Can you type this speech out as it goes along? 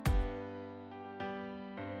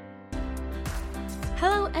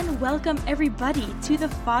and welcome everybody to the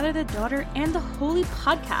Father, the Daughter, and the Holy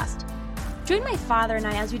podcast. Join my father and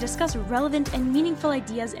I as we discuss relevant and meaningful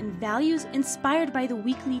ideas and values inspired by the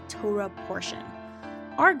weekly Torah portion.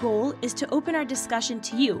 Our goal is to open our discussion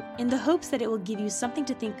to you in the hopes that it will give you something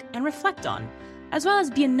to think and reflect on, as well as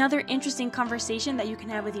be another interesting conversation that you can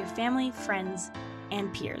have with your family, friends,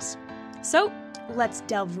 and peers. So, let's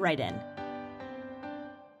delve right in.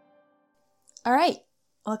 All right.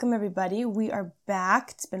 Welcome, everybody. We are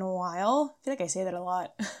back. It's been a while. I feel like I say that a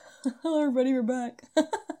lot. Hello, everybody. We're back.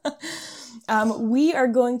 We are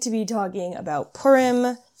going to be talking about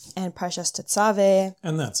Purim and Parshas Tetzaveh.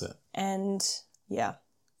 And that's it. And, yeah.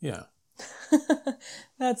 Yeah.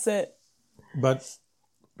 That's it. But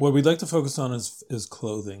what we'd like to focus on is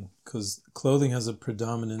clothing, because clothing has a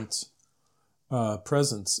predominant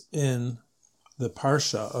presence in the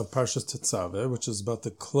Parsha of Parshas Tetzaveh, which is about the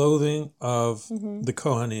clothing of the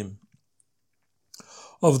Kohanim,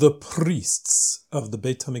 of the priests of the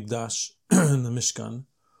Beit HaMikdash and the Mishkan.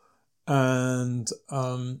 And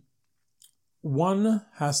one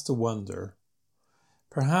has to wonder,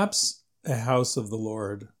 perhaps a house of the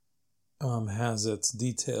Lord has its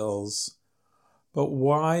details, but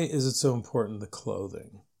why is it so important, the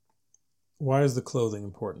clothing? Why is the clothing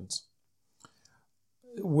important?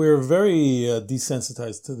 We're very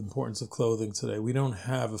desensitized to the importance of clothing today. We don't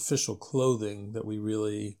have official clothing that we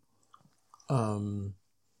really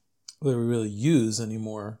use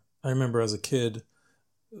anymore. I remember as a kid,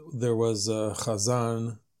 there was a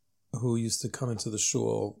chazan who used to come into the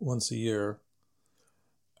shul once a year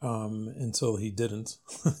until he didn't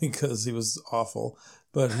because he was awful.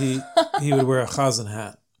 But he would wear a chazan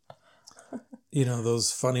hat. You know,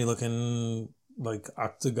 those funny looking, like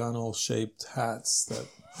octagonal shaped hats that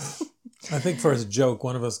I think for a joke,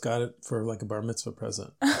 one of us got it for like a bar mitzvah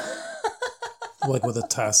present. Like with a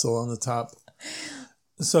tassel on the top.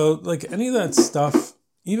 So like any of that stuff,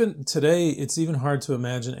 even today, it's even hard to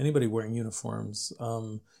imagine anybody wearing uniforms.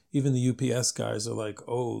 Even the UPS guys are like,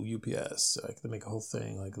 oh, UPS. Like they make a whole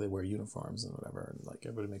thing, like they wear uniforms and whatever. And like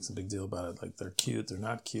everybody makes a big deal about it. Like they're cute, they're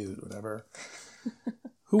not cute, whatever.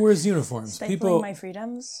 Who wears uniforms? Stifling my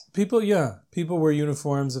freedoms? People wear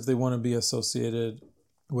uniforms if they want to be associated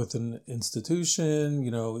with an institution,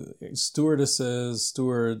 stewardesses,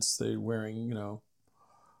 stewards, they're wearing,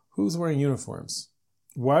 who's wearing uniforms?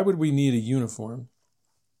 Why would we need a uniform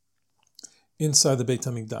inside the Beit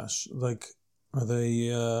HaMikdash? Like, are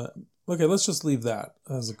they, okay, let's just leave that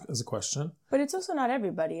as a question. But it's also not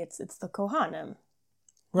everybody, it's the Kohanim.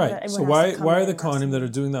 Right. So why are the Kohanim that are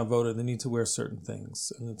doing that voda, they need to wear certain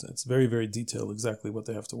things? And it's very, very detailed exactly what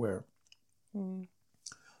they have to wear. A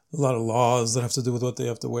lot of laws that have to do with what they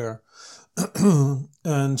have to wear.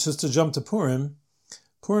 And just to jump to Purim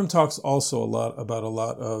talks also about a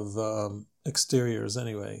lot of exteriors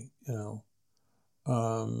anyway.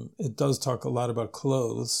 It does talk a lot about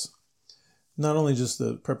clothes. Not only just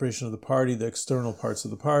the preparation of the party, the external parts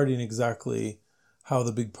of the party, and exactly how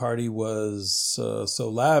the big party was so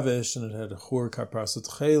lavish, and it had chur karprasat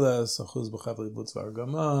cheles, achuz b'chavli butzvar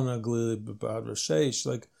gaman, aglili b'bad v'sheish.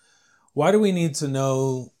 Like, why do we need to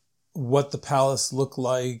know what the palace looked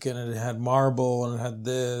like, and it had marble, and it had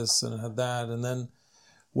this, and it had that, and then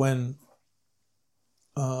when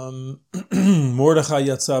Mordechai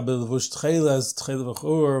yatsa b'levush cheles, tchel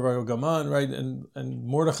v'chur gaman, right, and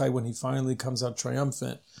Mordechai, when he finally comes out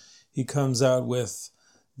triumphant, he comes out with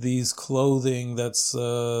these clothing that's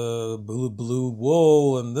blue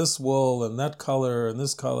wool and this wool and that color and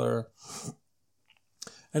this color.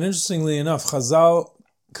 And interestingly enough, Chazal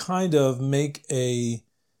kind of make a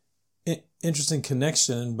interesting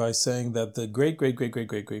connection by saying that the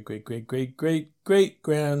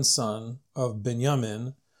great-great-great-great-great-great-great-great-great-grandson of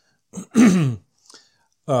Binyamin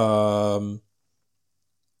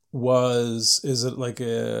was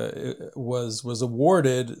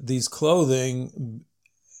awarded these clothing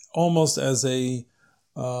almost as a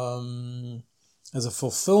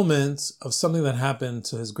fulfillment of something that happened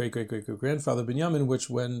to his great-great-great-great-grandfather Binyamin, which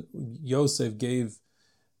when Yosef gave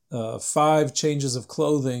 5 changes of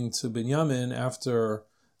clothing to Binyamin after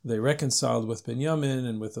they reconciled with Binyamin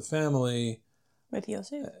and with the family. With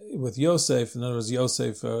Yosef? With Yosef. In other words,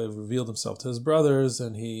 Yosef revealed himself to his brothers,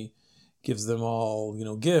 and he gives them all,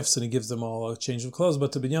 gifts, and he gives them all a change of clothes.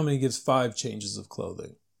 But to Binyamin, he gives 5 changes of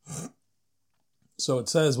clothing. So it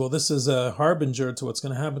says, well, this is a harbinger to what's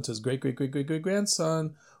going to happen to his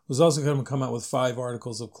great-great-great-great-great-grandson, who's also going to come out with 5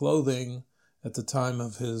 articles of clothing at the time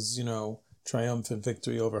of his, triumphant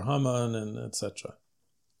victory over Haman, and etc.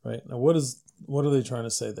 Right? Now, what are they trying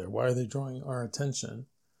to say there? Why are they drawing our attention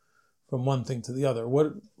from one thing to the other.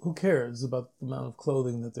 Who cares about the amount of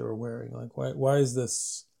clothing that they were wearing? Like, why is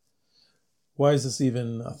this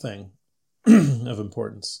even a thing of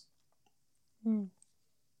importance?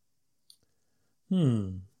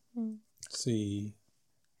 See,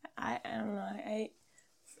 I don't know.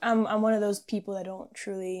 I'm one of those people that don't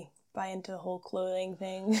truly buy into the whole clothing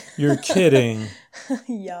thing. You're kidding.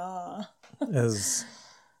 Yeah. As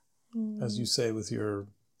you say with your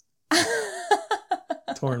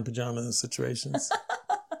torn pajamas situations.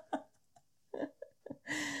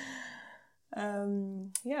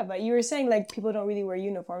 Yeah, but you were saying like people don't really wear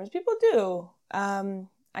uniforms. People do.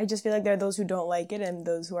 I just feel like there are those who don't like it and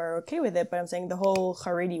those who are okay with it. But I'm saying the whole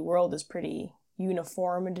Haredi world is pretty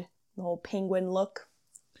uniformed. The whole penguin look.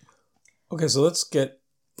 Okay, so let's get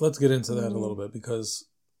into that a little bit because,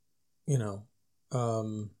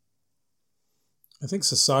 I think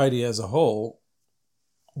society as a whole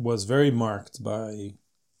was very marked by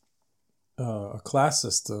a class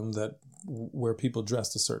system where people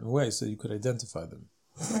dressed a certain way so you could identify them.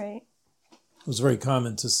 Right. It was very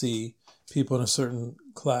common to see people in a certain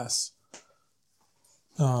class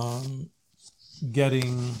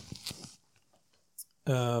getting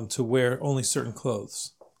to wear only certain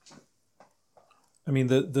clothes. I mean,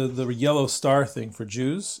 the yellow star thing for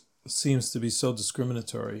Jews seems to be so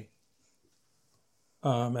discriminatory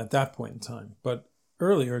at that point in time. But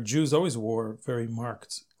earlier, Jews always wore very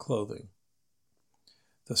marked clothing.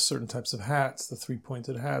 The certain types of hats, the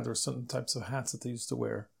three-pointed hat, or certain types of hats that they used to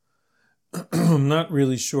wear. I'm not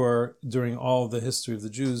really sure during all the history of the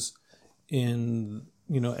Jews in,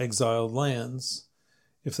 exiled lands,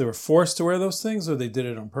 if they were forced to wear those things or they did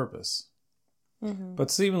it on purpose. Mm-hmm. But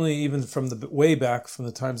seemingly, even from the way back from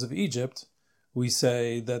the times of Egypt, we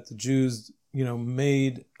say that the Jews,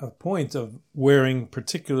 made a point of wearing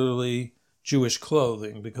particularly Jewish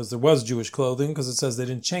clothing because there was Jewish clothing because it says they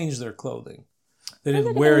didn't change their clothing. They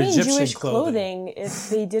didn't wear Egyptian Jewish clothing if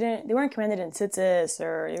they weren't commanded in tzitzis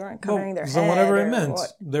or they weren't covering their head. So whatever it meant,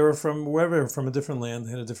 they were from a different land,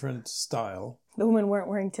 they had a different style. The women weren't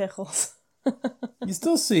wearing tichels. You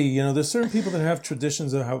still see, there's certain people that have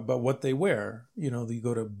traditions about what they wear. You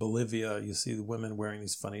go to Bolivia, you see the women wearing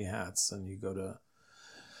these funny hats, and you go to,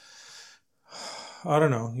 I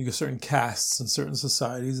don't know, you go certain castes and certain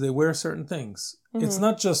societies, they wear certain things. Mm-hmm. It's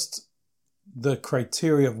not just the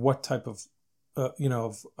criteria of what type of, I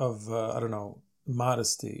don't know,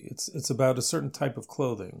 modesty. It's about a certain type of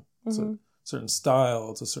clothing. It's a certain style,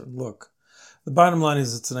 it's a certain look. The bottom line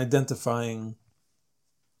is it's an identifying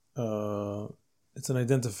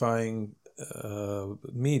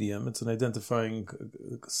medium. It's an identifying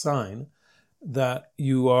sign that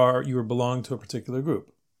you belong to a particular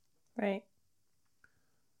group. Right.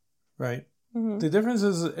 Right. Mm-hmm. The difference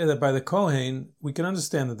is that by the Kohen, we can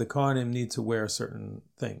understand that the Kohanim need to wear certain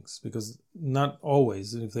things because not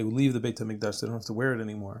always, if they leave the Beit HaMikdash, they don't have to wear it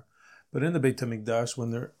anymore. But in the Beit HaMikdash,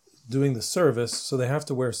 when they're doing the service, so they have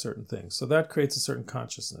to wear certain things. So that creates a certain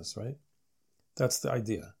consciousness, right? That's the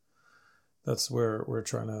idea. That's what we're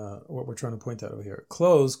trying to point out over here.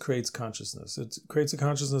 Clothes creates consciousness. It creates a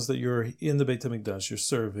consciousness that you're in the Beit HaMikdash, you're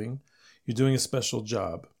serving, you're doing a special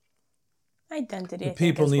job. Identity. The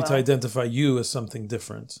people need to identify you as something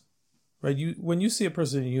different, right? When you see a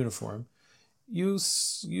person in uniform, you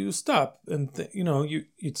stop and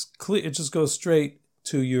it's clear. It just goes straight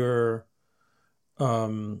to your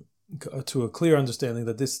to a clear understanding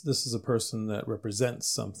that this is a person that represents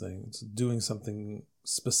something, it's doing something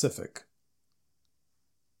specific,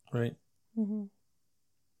 right? Mm-hmm.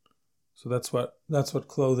 So that's what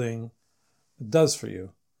clothing does for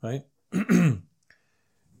you, right?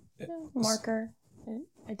 Marker,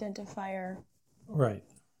 identifier. Right.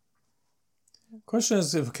 Question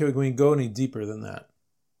is, can we go any deeper than that?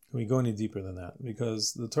 Can we go any deeper than that?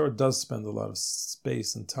 Because the Torah does spend a lot of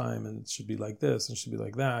space and time, and it should be like this, and it should be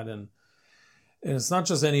like that, and it's not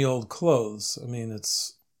just any old clothes. I mean,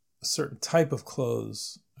 it's a certain type of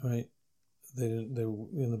clothes, right? They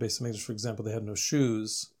in the Beis HaMikdash, for example, they had no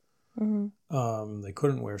shoes. Mm-hmm. They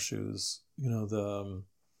couldn't wear shoes.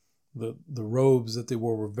 The robes that they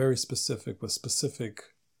wore were very specific, with specific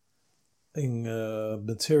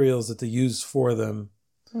materials that they used for them.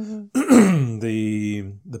 Mm-hmm.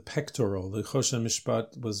 The pectoral, the Choshen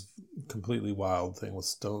Mishpat, was a completely wild thing with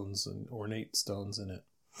stones and ornate stones in it.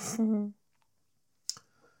 Mm-hmm.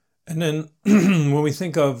 And then when we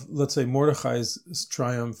think of, let's say, Mordechai's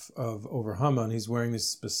triumph over Haman, he's wearing these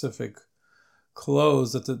specific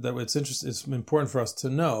clothes that it's interesting. It's important for us to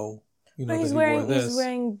know. He's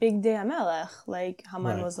wearing Big Day Amelech. Like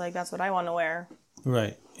Haman was like, that's what I want to wear.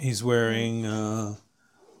 Right. He's wearing,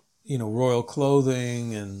 royal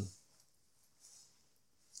clothing, and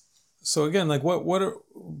So again, like what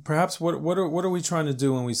are we trying to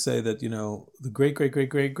do when we say that, the great great great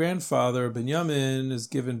great grandfather Binyamin is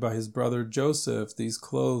given by his brother Joseph these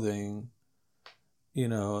clothing,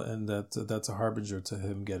 and that's a harbinger to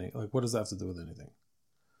him getting, like, what does that have to do with anything?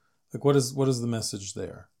 Like, what is the message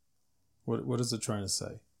there? What is it trying to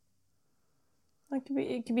say?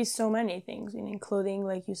 It could be so many things. Clothing,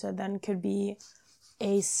 like you said, then could be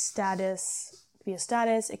a status. It could be a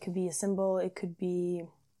status. It could be a symbol. It could be,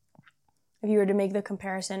 if you were to make the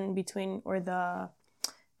comparison between, or the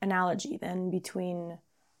analogy then between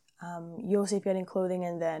Yosef getting clothing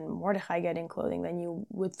and then Mordechai getting clothing, then you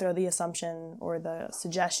would throw the assumption or the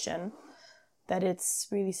suggestion that it's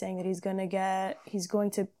really saying that he's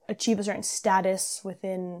going to achieve a certain status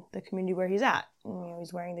within the community where he's at.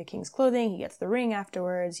 He's wearing the king's clothing, he gets the ring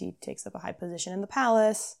afterwards, he takes up a high position in the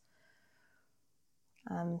palace.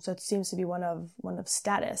 So it seems to be one of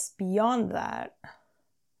status. Beyond that,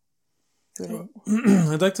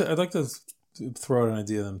 I'd like to throw out an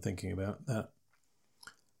idea that I'm thinking about, that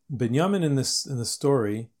Binyamin in the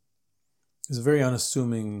story is a very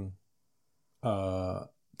unassuming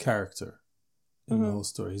character in the whole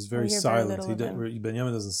story. He's very silent.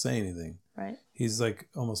 Binyamin doesn't say anything. Right. He's like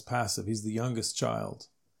almost passive. He's the youngest child.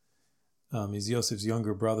 He's Yosef's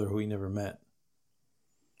younger brother who he never met.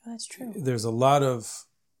 Oh, that's true. There's a lot of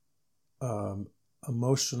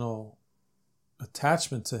emotional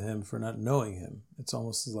attachment to him for not knowing him. It's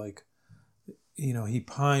almost like, he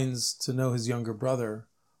pines to know his younger brother,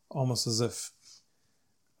 almost as if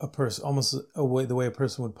the way a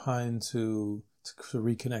person would pine to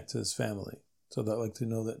reconnect to his family. So that, like, to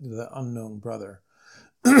know that the unknown brother,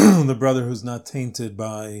 the brother who's not tainted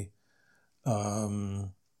by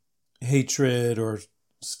hatred or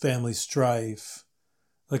family strife,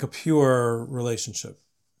 like a pure relationship.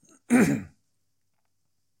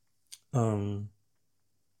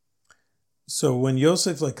 So when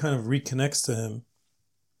Yosef kind of reconnects to him,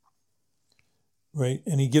 right,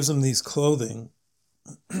 and he gives him these clothing,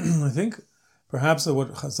 I think perhaps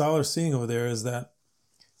what Chazal are seeing over there is that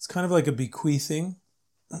it's kind of like a bequeathing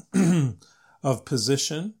of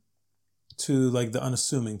position to, like, the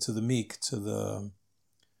unassuming, to the meek, to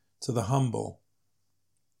the humble.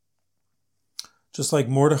 Just like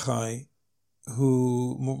Mordechai,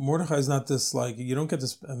 Mordechai is not this, like, you don't get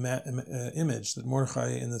this image that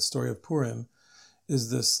Mordechai in the story of Purim is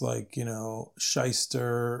this, like,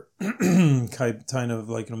 shyster, kind of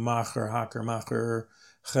like, macher,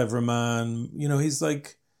 chevraman. He's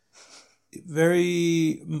like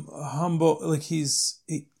very humble. Like, he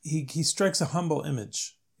strikes a humble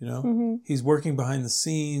image. He's working behind the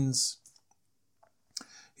scenes.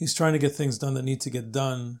 He's trying to get things done that need to get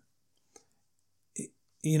done.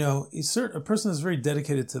 A person is very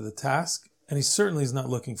dedicated to the task, and he certainly is not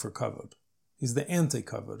looking for kavod. He's the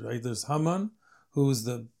anti-kavod, right? There's Haman, who's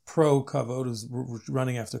the pro-kavod, who's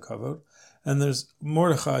running after kavod, and there's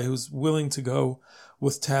Mordechai, who's willing to go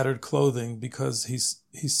with tattered clothing because he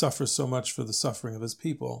suffers so much for the suffering of his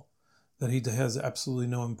people that he has absolutely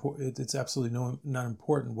no important. It's absolutely not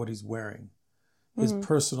important what he's wearing. His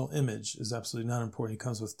personal image is absolutely not important. He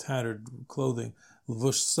comes with tattered clothing,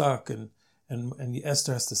 levush sak, and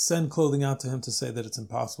Esther has to send clothing out to him to say that it's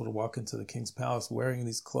impossible to walk into the king's palace wearing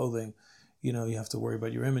these clothing. You have to worry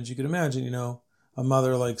about your image. You could imagine, a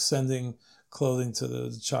mother like sending clothing to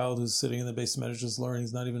the child who's sitting in the base medrash learning.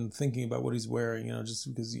 He's not even thinking about what he's wearing.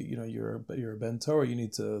 Just because you're a ben Torah, you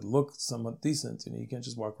need to look somewhat decent. You can't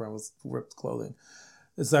just walk around with ripped clothing.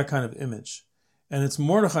 It's that kind of image, and it's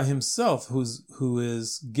Mordechai himself who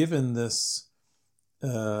is given this.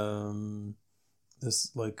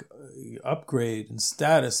 This like upgrade and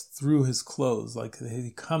status through his clothes. Like,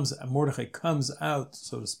 Mordechai comes out,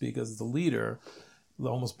 so to speak, as the leader,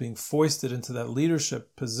 almost being foisted into that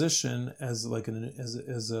leadership position as like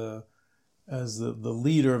the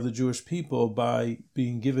leader of the Jewish people by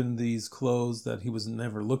being given these clothes that he was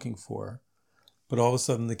never looking for. But all of a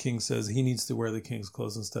sudden the king says he needs to wear the king's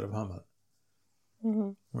clothes instead of Haman.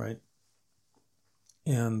 Right?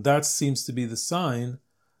 And that seems to be the sign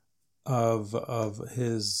of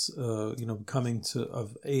his coming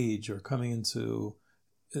of age, or coming into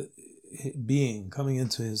coming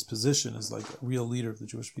into his position as like a real leader of the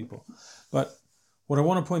Jewish people. But what I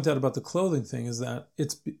want to point out about the clothing thing is that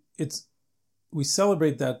we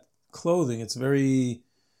celebrate that clothing. It's very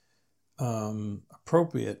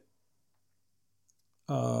appropriate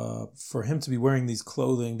for him to be wearing these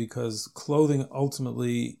clothing, because clothing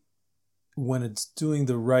ultimately, when it's doing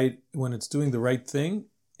the right thing,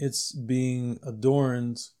 it's being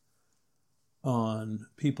adorned on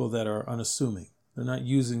people that are unassuming. They're not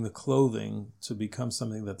using the clothing to become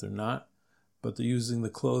something that they're not, but they're using the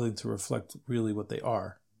clothing to reflect really what they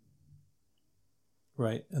are.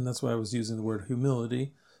 Right? And that's why I was using the word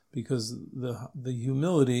humility, because the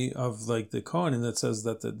humility of like the Kohanim that says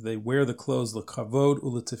that they wear the clothes l'kavod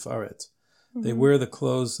u'letifaret. They wear the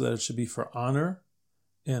clothes that it should be for honor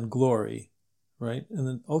and glory, right? And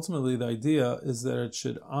then ultimately the idea is that it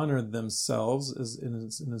should honor themselves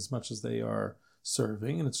in as much as they are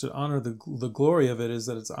serving, and it should honor the glory of it is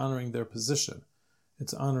that it's honoring their position.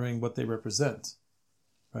 It's honoring what they represent,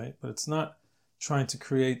 right? But it's not trying to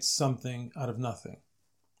create something out of nothing,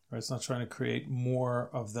 right? It's not trying to create more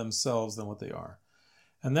of themselves than what they are.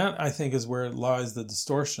 And that, I think, is where lies the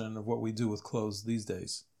distortion of what we do with clothes these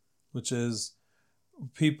days, which is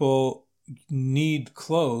people need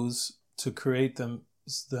clothes to create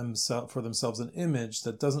for themselves an image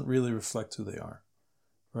that doesn't really reflect who they are,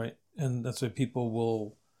 right? And that's why people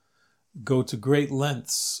will go to great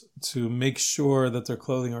lengths to make sure that their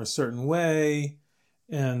clothing are a certain way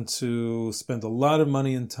and to spend a lot of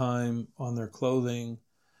money and time on their clothing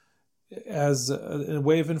as a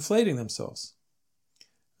way of inflating themselves.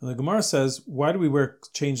 And the Gemara says, why do we wear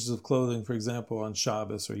changes of clothing, for example, on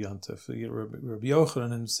Shabbos or Yom Tov? Rabbi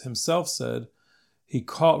Yochanan himself said, Rabbi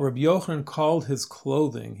Yochanan called his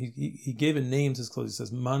clothing, he gave a name to his clothes. He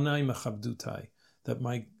says, Manai mechabdutai, that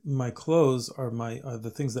my clothes are the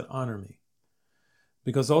things that honor me.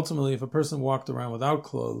 Because ultimately, if a person walked around without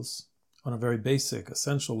clothes on a very basic,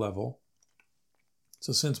 essential level,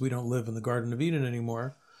 so since we don't live in the Garden of Eden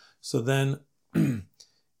anymore, so then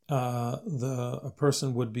a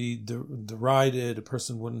person would be derided, a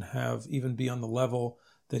person wouldn't even be on the level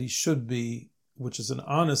that he should be, which is an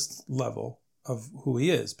honest level of who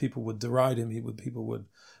he is. People would deride him, people would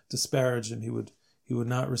disparage him, he would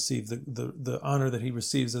not receive the honor that he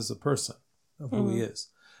receives as a person of who he is.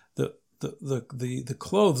 The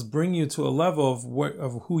clothes bring you to a level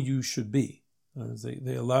of who you should be.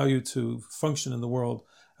 They allow you to function in the world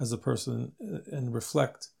as a person and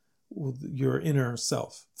reflect your inner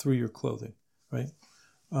self through your clothing, right?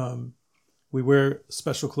 We wear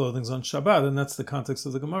special clothing on Shabbat, and that's the context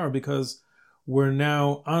of the Gemara, because we're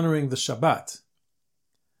now honoring the Shabbat,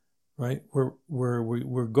 right?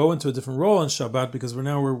 We're going to a different role in Shabbat because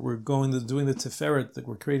we're going to doing the Tiferet, that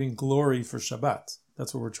we're creating glory for Shabbat.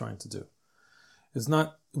 That's what we're trying to do. It's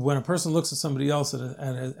not when a person looks at somebody else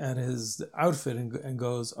at his outfit and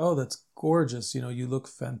goes, "Oh, that's gorgeous! You know, you look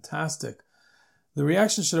fantastic." The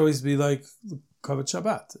reaction should always be like, Kavod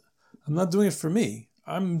Shabbat. I'm not doing it for me.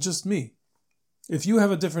 I'm just me. If you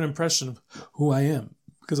have a different impression of who I am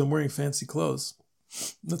because I'm wearing fancy clothes,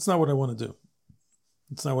 that's not what I want to do.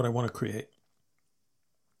 It's not what I want to create.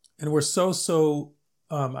 And we're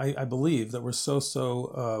I believe that we're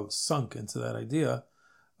so sunk into that idea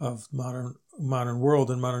of modern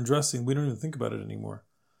world and modern dressing, we don't even think about it anymore.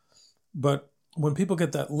 But when people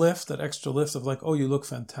get that lift, that extra lift of like, oh, you look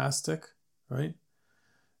fantastic, right?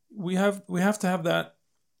 We have to have that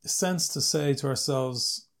sense to say to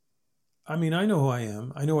ourselves, I mean, I know who I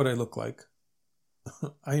am. I know what I look like.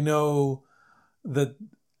 I know that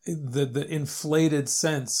the inflated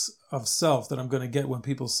sense of self that I'm going to get when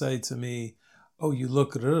people say to me, oh, you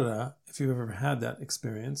look rara, if you've ever had that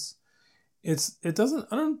experience. I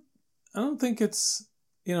don't think it's,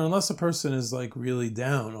 unless a person is like really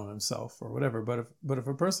down on himself or whatever, but if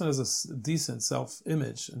a person has a decent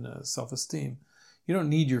self-image and self-esteem, you don't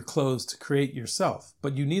need your clothes to create yourself,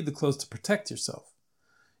 but you need the clothes to protect yourself.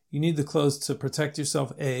 You need the clothes to protect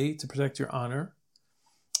yourself, to protect your honor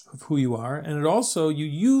of who you are. And you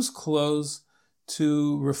use clothes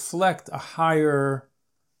to reflect a higher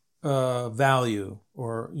value,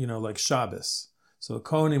 or, like Shabbos. So the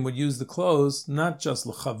Kohanim would use the clothes not just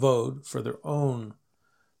l'chavod, for their own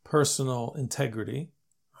personal integrity,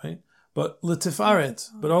 right? But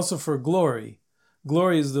l'tifaret, but also for glory.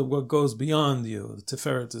 Glory is what goes beyond you. The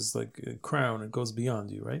tiferet is like a crown; it goes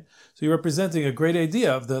beyond you, right? So you're representing a great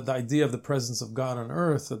idea of the idea of the presence of God on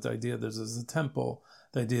earth. That the idea there's a temple.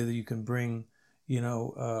 The idea that you can bring,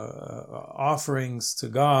 offerings to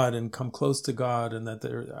God and come close to God, and that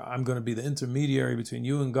I'm going to be the intermediary between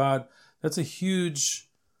you and God. That's a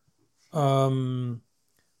huge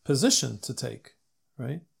position to take,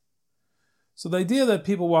 right? So the idea that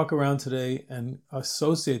people walk around today and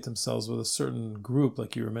associate themselves with a certain group,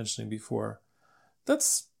 like you were mentioning before,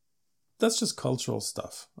 that's just cultural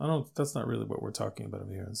stuff. That's not really what we're talking about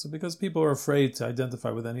over here. And so because people are afraid to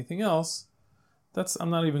identify with anything else,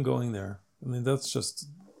 I'm not even going there. I mean, that's just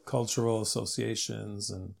cultural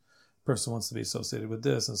associations, and a person wants to be associated with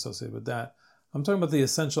this and associated with that. I'm talking about the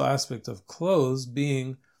essential aspect of clothes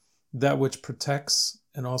being that which protects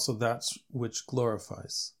and also that which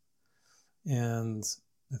glorifies. And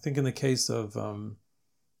I think in the case of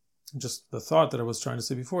just the thought that I was trying to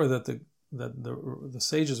say before, that the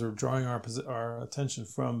sages were drawing our attention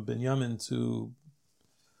from Binyamin to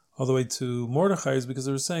all the way to Mordechai, is because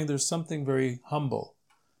they were saying there's something very humble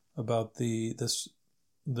about the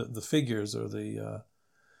figures or the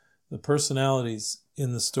personalities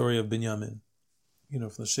in the story of Binyamin. From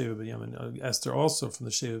the Sheva Binyamin. Esther also from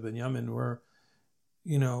the Sheva Binyamin were,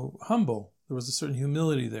 humble. There was a certain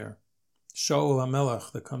humility there. Shaul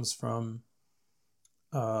HaMelech that comes from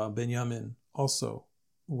Binyamin also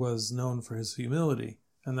was known for his humility.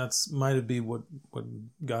 And that's might be what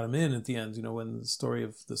got him in at the end. When the story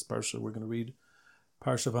of this parsha, we're going to read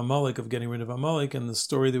Parsha of Amalek, of getting rid of Amalek, and the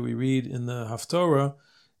story that we read in the Haftorah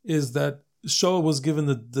is that Shaul was given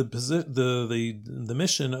the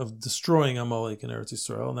mission of destroying Amalek in Eretz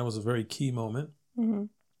Yisrael, and that was a very key moment. Mm-hmm.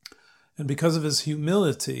 And because of his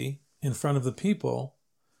humility in front of the people,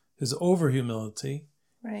 his over-humility,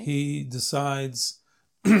 right, he decides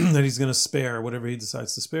that he's going to spare whatever he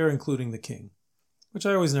decides to spare, including the king, which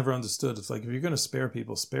I always never understood. It's like, if you're going to spare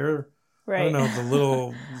people, spare, right. I don't know, the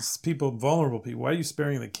little people, vulnerable people. Why are you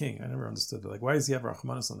sparing the king? I never understood it. Like, why does he have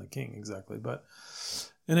Rahmanas on the king exactly? But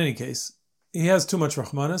in any case, he has too much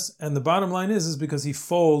Rahmanas, and the bottom line is because he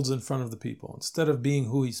folds in front of the people instead of being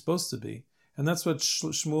who he's supposed to be. And that's what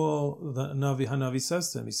Shmuel the Hanavi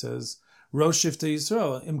says to him. He says, Rosh Shiftei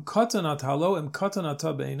Yisrael, im katanat halo, im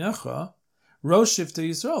katanata beinecha, Rosh Shiftei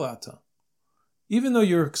Yisrael ata. Even though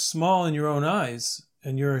you're small in your own eyes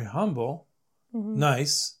and you're humble, mm-hmm.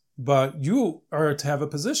 nice, but you are to have a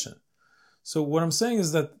position. So what I'm saying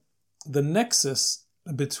is that the nexus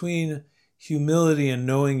between humility and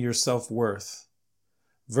knowing your self-worth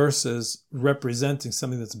versus representing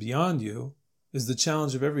something that's beyond you is the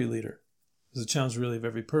challenge of every leader. Is the challenge really of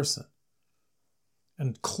every person.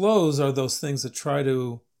 And clothes are those things that try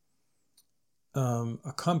to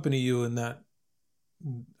accompany you in that,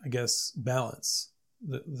 I guess, balance.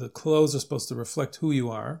 The clothes are supposed to reflect who you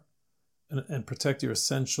are and protect your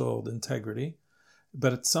essential integrity.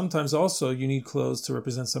 But sometimes also you need clothes to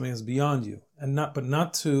represent something that's beyond you, but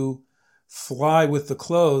not to fly with the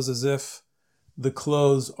clothes as if the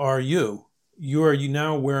clothes are you. You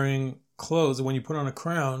now wearing clothes, and when you put on a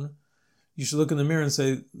crown, you should look in the mirror and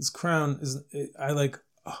say, this crown is, how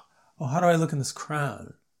do I look in this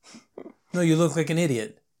crown? No, you look like an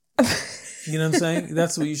idiot. You know what I'm saying?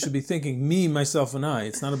 That's what you should be thinking. Me, myself, and I.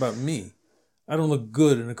 It's not about me. I don't look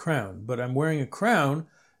good in a crown, but I'm wearing a crown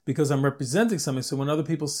because I'm representing something. So when other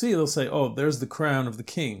people see it, they'll say, oh, there's the crown of the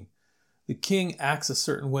king. The king acts a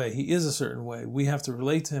certain way. He is a certain way. We have to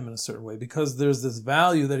relate to him in a certain way because there's this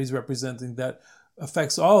value that he's representing that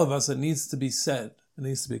affects all of us that needs to be said. It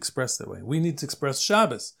needs to be expressed that way. We need to express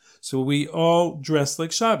Shabbos. So we all dress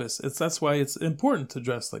like Shabbos. That's why it's important to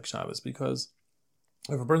dress like Shabbos, because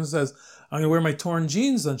if a person says, I'm going to wear my torn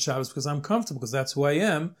jeans on Shabbos because I'm comfortable, because that's who I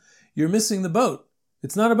am, you're missing the boat.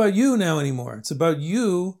 It's not about you now anymore. It's about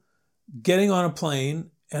you getting on a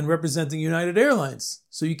plane and representing United Airlines.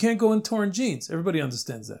 So you can't go in torn jeans. Everybody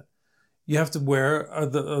understands that. You have to wear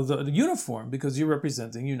the uniform because you're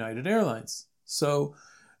representing United Airlines. So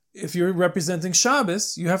if you're representing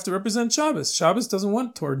Shabbos, you have to represent Shabbos. Shabbos doesn't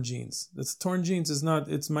want torn jeans. Torn jeans is not,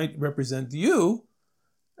 it might represent you,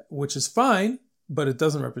 which is fine, but it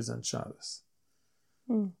doesn't represent Shabbos.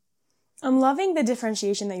 I'm loving the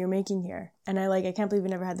differentiation that you're making here. And I can't believe we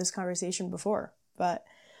never had this conversation before, but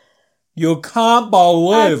you can't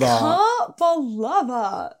believe it. I can't believe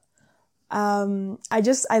it.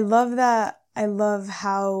 I love that. I love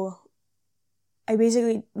how I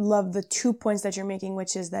basically love the 2 points that you're making,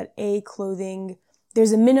 which is that clothing,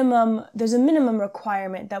 there's a minimum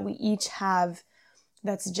requirement that we each have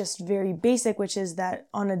that's just very basic, which is that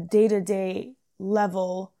on a day-to-day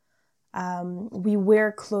level, we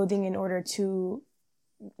wear clothing in order to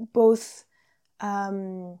both,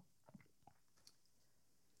 I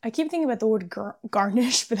keep thinking about the word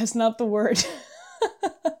garnish, but that's not the word.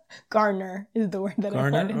 Garner is the word that I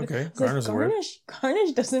wanted. Garner? Okay. Garner's a word.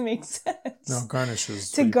 Garnish doesn't make sense. No, garnish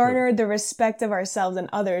is... To garner the respect of ourselves and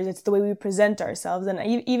others. It's the way we present ourselves. And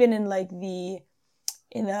even in the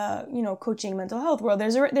coaching mental health world,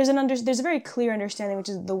 there's a very clear understanding, which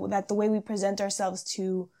is that the way we present ourselves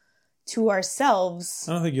to ourselves.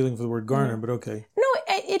 I don't think you're looking for the word garner, but okay. No,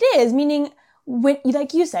 it is. Meaning, when,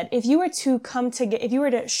 like you said, if you were to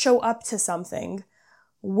show up to something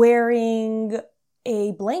wearing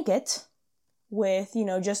a blanket with,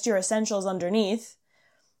 just your essentials underneath,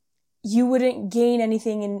 you wouldn't gain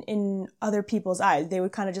anything in other people's eyes. They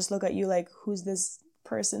would kind of just look at you like, who's this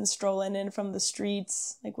person strolling in from the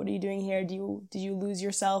streets? Like, what are you doing here? Did you lose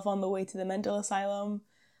yourself on the way to the mental asylum?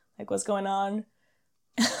 Like, what's going on?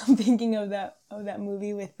 I'm thinking of that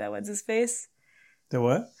movie with what's his face? The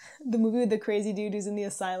what? The movie with the crazy dude who's in the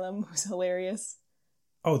asylum, who's hilarious.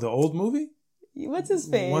 Oh, the old movie? What's his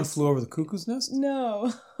face? One Flew Over the Cuckoo's Nest?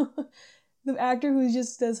 No. The actor who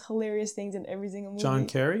just does hilarious things in every single movie. John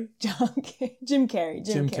Kerry? Jim Carrey.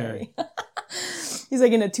 Jim Carrey. He's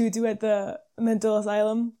like in a tutu at the mental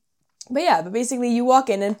asylum. But basically you walk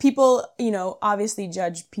in and people, obviously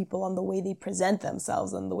judge people on the way they present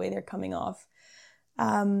themselves and the way they're coming off.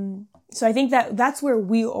 So I think that's where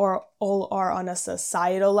we all are on a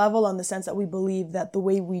societal level, on the sense that we believe that the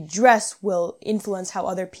way we dress will influence how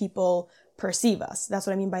other people perceive us. That's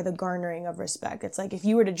what I mean by the garnering of respect. It's like if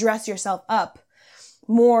you were to dress yourself up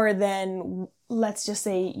more than, let's just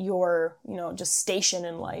say, your, just station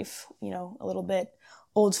in life, a little bit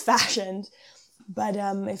old-fashioned. But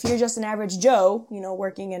if you're just an average Joe,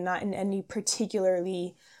 working and not in any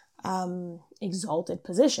particularly exalted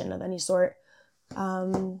position of any sort,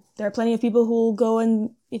 there are plenty of people who will go and,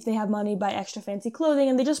 if they have money, buy extra fancy clothing,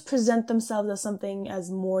 and they just present themselves as something as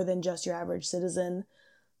more than just your average citizen.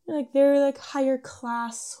 Like, they're like higher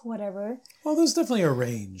class, whatever. Well, there's definitely a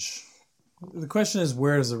range. The question is,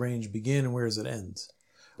 where does the range begin and where does it end?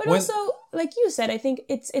 But also, like you said, I think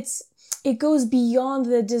it goes beyond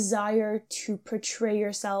the desire to portray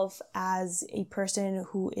yourself as a person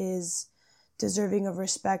who is deserving of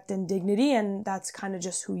respect and dignity, and that's kind of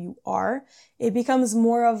just who you are. It becomes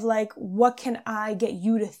more of like, what can I get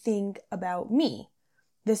you to think about me?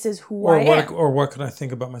 This is who I am. Or what can I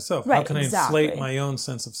think about myself? Right, how can I inflate my own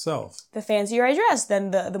sense of self? The fancier I dress,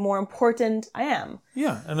 then the more important I am.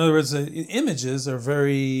 Yeah. In other words, images are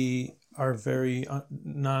very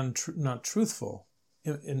not truthful.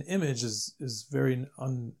 An image is very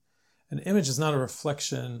an image is not a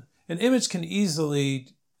reflection. An image can easily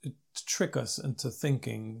trick us into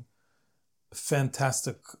thinking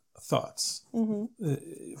fantastic thoughts,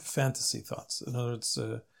 fantasy thoughts. In other words,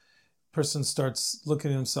 person starts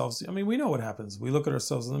looking at themselves. I mean, we know what happens. We look at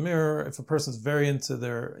ourselves in the mirror. If a person's very into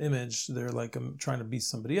their image, they're like trying to be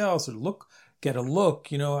somebody else or get a look.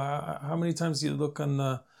 How many times do you look on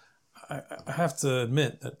the... I have to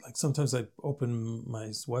admit that, like, sometimes I open my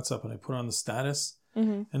WhatsApp and I put on the status,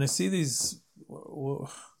 and I see these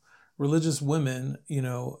religious women,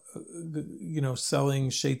 selling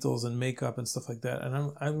shaitels and makeup and stuff like that,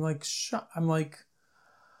 and I'm like shocked. I'm like,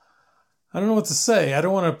 I don't know what to say. I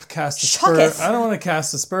don't want to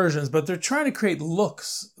cast aspersions, but they're trying to create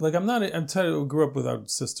looks. Like, I'm telling you, I grew up without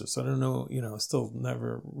sisters, so I don't know, still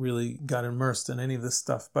never really got immersed in any of this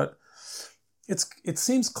stuff. But it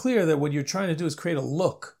seems clear that what you're trying to do is create a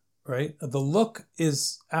look, right? The look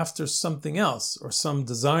is after something else, or some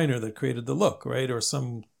designer that created the look, right? Or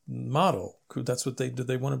some model. That's what they do.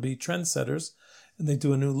 They want to be trendsetters, and they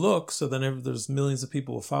do a new look, so then there's millions of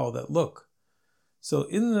people who follow that look. So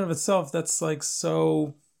in and of itself, that's like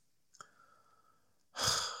so...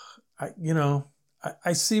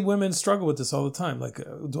 I see women struggle with this all the time. Like,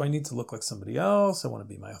 do I need to look like somebody else? I want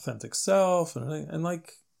to be my authentic self. And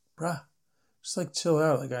like, bruh, just like chill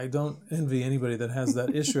out. Like, I don't envy anybody that has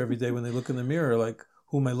that issue every day when they look in the mirror, like,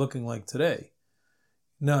 who am I looking like today?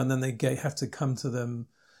 No, and then they have to come to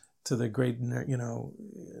their great,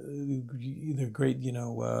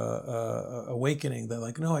 awakening. They're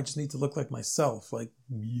like, no, I just need to look like myself. Like,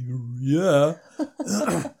 yeah.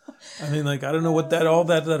 I mean, like, I don't know what that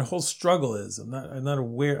whole struggle is. I'm not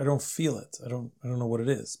aware. I don't feel it. I don't know what it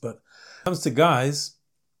is. But when it comes to guys,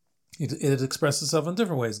 it expresses itself in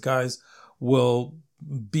different ways. Guys will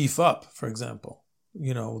beef up, for example.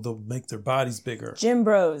 They'll make their bodies bigger. Gym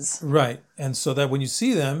bros. Right. And so that when you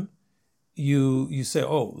see them, you say,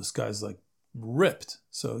 oh, this guy's like ripped.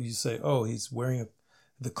 So you say, oh, he's wearing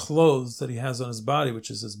the clothes that he has on his body, which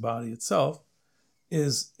is his body itself,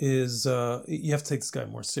 is you have to take this guy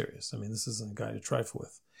more serious. I mean, this isn't a guy to trifle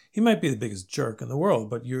with. He might be the biggest jerk in the world,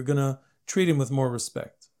 but you're going to treat him with more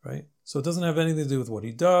respect, right? So it doesn't have anything to do with what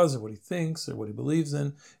he does or what he thinks or what he believes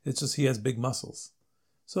in. It's just he has big muscles.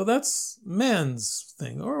 So that's man's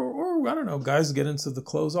thing. Or I don't know, guys get into the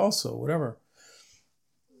clothes also, whatever.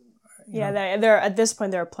 Yeah, there at this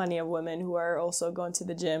point, there are plenty of women who are also going to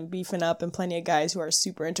the gym, beefing up, and plenty of guys who are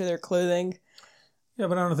super into their clothing. Yeah,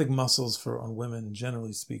 but I don't think muscles on women,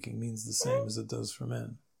 generally speaking, means the same as it does for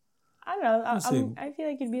men. I don't know. I feel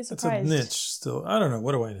like you'd be surprised. It's a niche still. I don't know.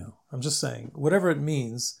 What do I know? I'm just saying, whatever it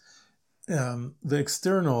means, the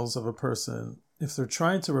externals of a person, if they're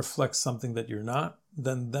trying to reflect something that you're not,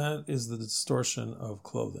 then that is the distortion of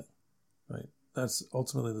clothing, right? That's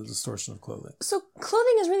ultimately the distortion of clothing. So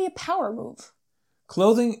clothing is really a power move.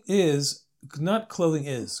 Clothing is. We're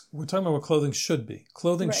talking about what clothing should be.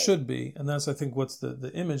 Clothing right. should be, and that's, I think, what's the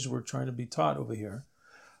image we're trying to be taught over here.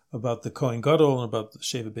 about the Kohen Gadol and about the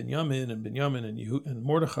Sheva Binyamin and and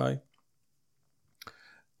Mordechai,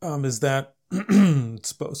 is that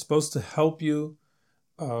it's supposed to help you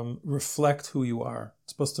reflect who you are.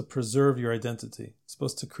 It's supposed to preserve your identity. It's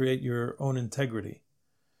supposed to create your own integrity,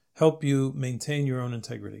 help you maintain your own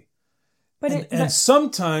integrity. And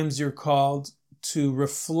sometimes you're called to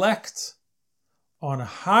reflect on a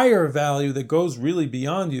higher value that goes really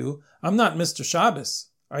beyond you. I'm not Mr. Shabbos.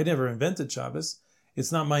 I never invented Shabbos.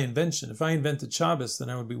 It's not my invention. If I invented Shabbos, then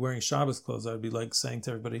I would be wearing Shabbos clothes. I would be like saying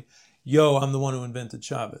to everybody, yo, I'm the one who invented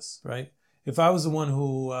Shabbos, right? If I was the one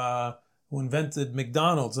who invented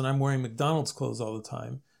McDonald's and I'm wearing McDonald's clothes all the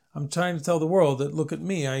time, I'm trying to tell the world that, look at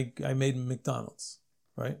me, I made McDonald's,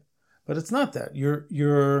 right? But it's not that.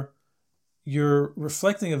 You're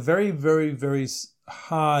reflecting a very, very, very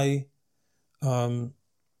high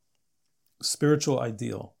spiritual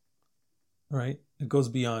ideal, right? It goes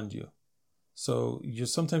beyond you. So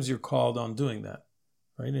sometimes you're called on doing that,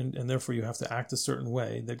 right? And therefore you have to act a certain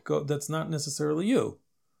way that's not necessarily you,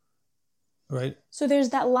 right? So there's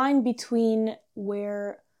that line between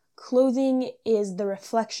where clothing is the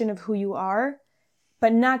reflection of who you are,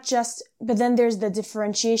 but then there's the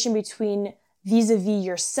differentiation between vis-a-vis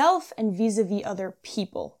yourself and vis-a-vis other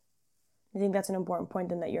people. I think that's an important point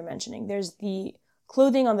then that you're mentioning. There's the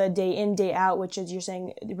clothing on the day in, day out, which is, you're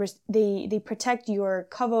saying, they protect your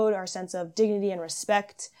kavod, our sense of dignity and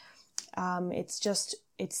respect.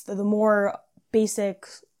 It's the more basic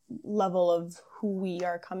level of who we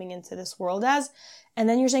are coming into this world as. And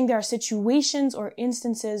then you're saying there are situations or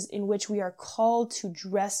instances in which we are called to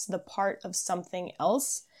dress the part of something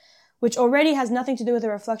else, which already has nothing to do with a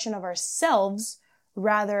reflection of ourselves,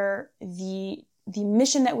 rather the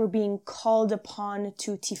mission that we're being called upon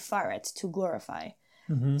to tifaret, to glorify,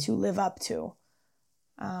 to live up to.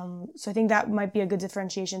 So I think that might be a good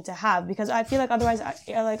differentiation to have, because I feel like otherwise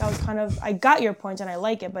I got your point and I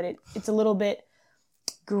like it, but it's a little bit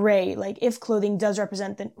gray. Like, if clothing does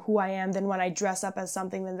represent who I am, then when I dress up as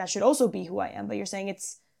something, then that should also be who I am. But you're saying it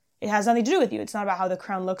has nothing to do with you. It's not about how the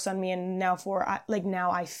crown looks on me and now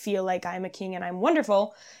I feel like I'm a king and I'm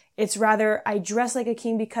wonderful. It's rather, I dress like a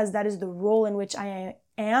king because that is the role in which I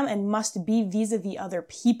am and must be vis-a-vis other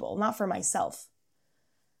people, not for myself.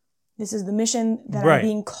 This is the mission that I'm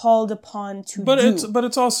being called upon to do. But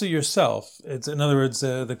it's also yourself. It's, in other words,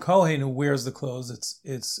 the Kohen who wears the clothes,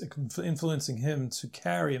 it's influencing him to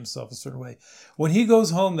carry himself a certain way. When he goes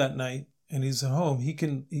home that night and he's at home, he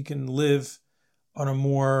can live on a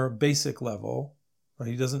more basic level, right?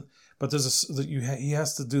 He doesn't. But he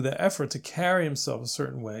has to do the effort to carry himself a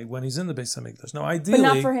certain way when he's in the Beis Hamikdash. Now, ideally,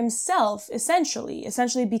 but not for himself, essentially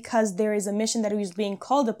because there is a mission that he's being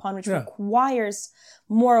called upon, which requires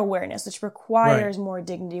more awareness, which requires more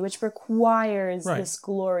dignity, which requires this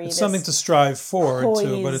glory. It's something to strive forward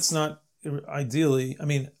to, but it's not ideally. I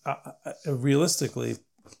mean, realistically,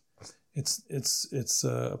 it's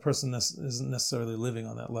a person that isn't necessarily living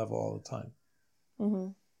on that level all the time. Mm-hmm.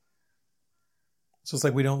 So it's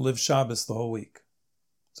like we don't live Shabbos the whole week.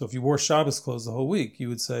 So if you wore Shabbos clothes the whole week, you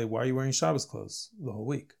would say, why are you wearing Shabbos clothes the whole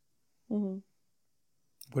week? Mm-hmm.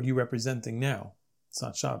 What are you representing now? It's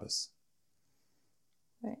not Shabbos.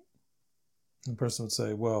 Right. And the person would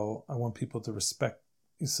say, well, I want people to respect.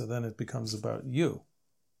 So then it becomes about you.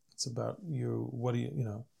 It's about you. What do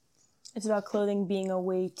you? It's about clothing being a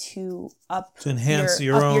way to enhance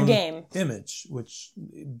your own game image, which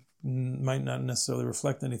might not necessarily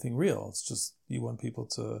reflect anything real. It's just you want people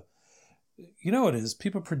to, it is.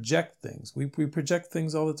 People project things. We project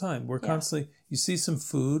things all the time. We're constantly, you see some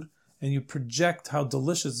food and you project how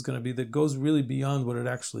delicious it's going to be that goes really beyond what it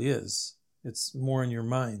actually is. It's more in your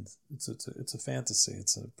mind. It's a fantasy.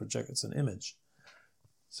 It's an image.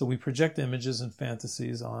 So we project images and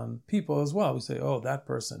fantasies on people as well. We say, oh, that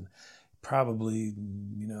person probably,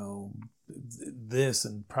 this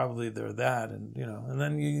and probably they're that, and and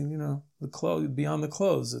then the clothes, beyond the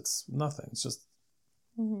clothes, it's nothing. It's just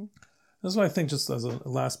that's why I think, just as a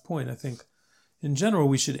last point, I think in general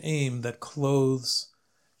we should aim that clothes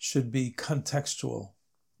should be contextual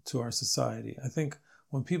to our society. I think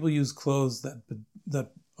when people use clothes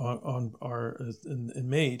that are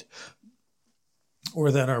made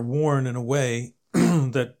or that are worn in a way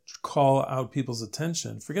that call out people's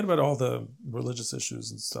attention. Forget about all the religious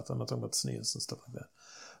issues and stuff. I'm not talking about sneas and stuff like that.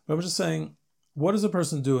 But I'm just saying, what is a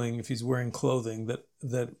person doing if he's wearing clothing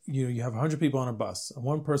that you have 100 people on a bus and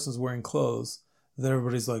one person's wearing clothes that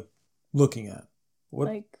everybody's like looking at?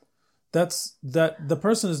 That's the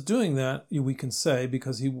person is doing that, we can say,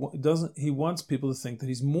 because he wants people to think that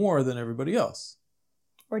he's more than everybody else.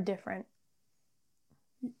 Or different.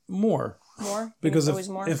 More. More? Because always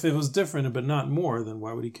more? if it was different but not more, then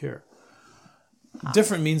why would he care?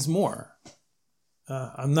 Different means more.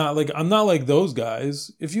 I'm not like those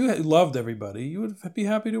guys. If you loved everybody, you would be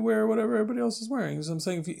happy to wear whatever everybody else is wearing. So I'm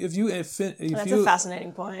saying that's a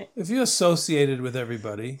fascinating point. If you associated with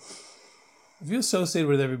everybody,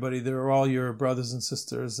 they're all your brothers and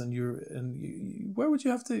sisters, why would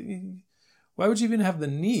you even have the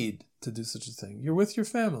need to do such a thing? You're with your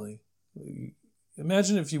family.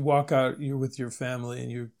 Imagine if you walk out, you're with your family,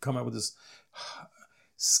 and you come out with this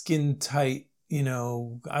skin tight,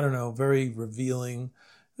 I don't know, very revealing.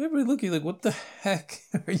 Everybody look at you like, what the heck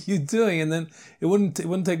are you doing? And then it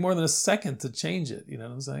wouldn't take more than a second to change it. You know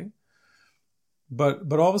what I'm saying? But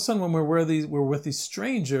all of a sudden, when we're with these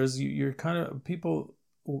strangers, you're kind of, people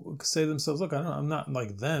say to themselves, look, I'm not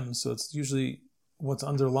like them. So it's usually what's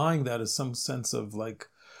underlying that is some sense of like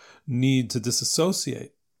need to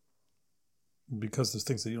disassociate. Because there's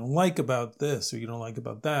things that you don't like about this, or you don't like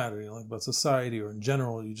about that, or you don't like about society, or in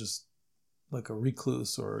general, you just like a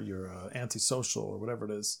recluse, or you're antisocial, or whatever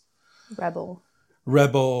it is. Rebel,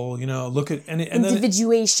 look at... And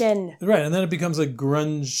individuation. Right, and then it becomes like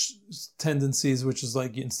grunge tendencies, which is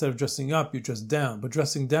like instead of dressing up, you dress down. But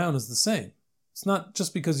dressing down is the same. It's not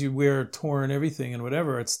just because you wear torn everything and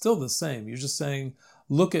whatever, it's still the same. You're just saying,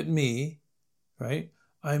 look at me, right?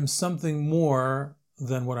 I'm something more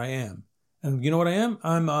than what I am. And you know what I am?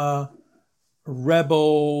 I'm a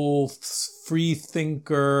rebel, free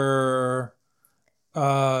thinker,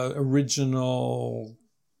 original,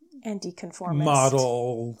 anti-conformist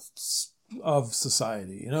model of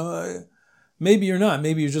society. Maybe you're not.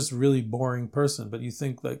 Maybe you're just a really boring person, but you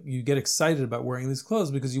think like you get excited about wearing these clothes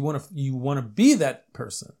because you want to be that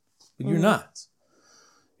person, but you're not.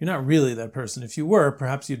 You're not really that person. If you were,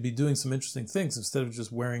 perhaps you'd be doing some interesting things instead of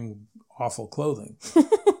just wearing awful clothing.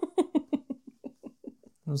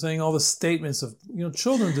 I'm saying all the statements of,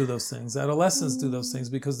 children do those things, adolescents do those things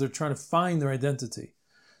because they're trying to find their identity.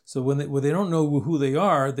 So when they don't know who they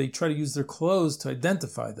are, they try to use their clothes to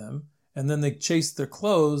identify them, and then they chase their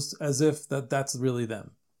clothes as if that's really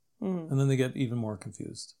them. And then they get even more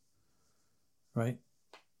confused. Right?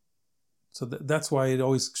 So that's why it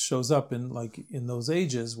always shows up in those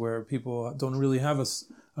ages where people don't really have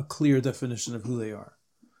a clear definition of who they are.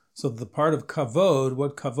 So the part of kavod,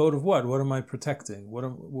 what kavod of what? What am I protecting?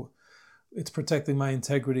 It's protecting my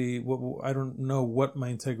integrity. I don't know what my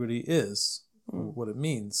integrity is, or what it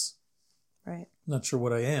means. Right. Not sure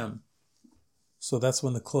what I am. So that's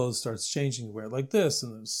when the clothes starts changing. You wear it like this,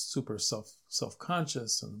 and it's super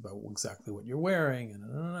self-conscious and about exactly what you're wearing, and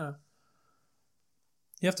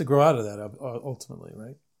You have to grow out of that ultimately,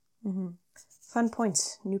 right? Mm-hmm. Fun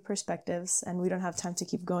points, new perspectives, and we don't have time to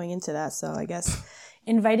keep going into that. So I guess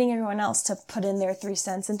inviting everyone else to put in their 3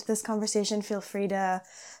 cents into this conversation, feel free to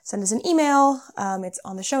send us an email. It's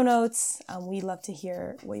on the show notes. We'd love to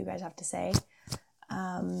hear what you guys have to say.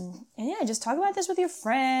 Just talk about this with your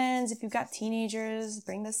friends. If you've got teenagers,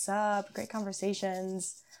 bring this up. Great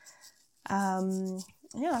conversations.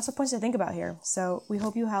 Lots of points to think about here. So we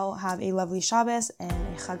hope you all have a lovely Shabbos and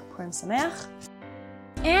a Chag Purim Sameach.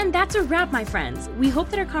 And that's a wrap, my friends. We hope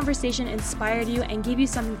that our conversation inspired you and gave you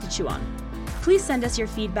something to chew on. Please send us your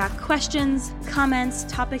feedback, questions, comments,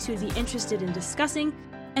 topics you would be interested in discussing,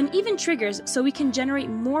 and even triggers so we can generate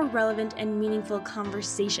more relevant and meaningful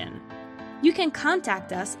conversation. You can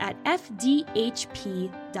contact us at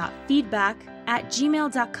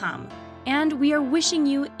fdhp.feedback@gmail.com. And we are wishing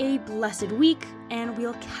you a blessed week, and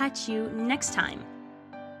we'll catch you next time.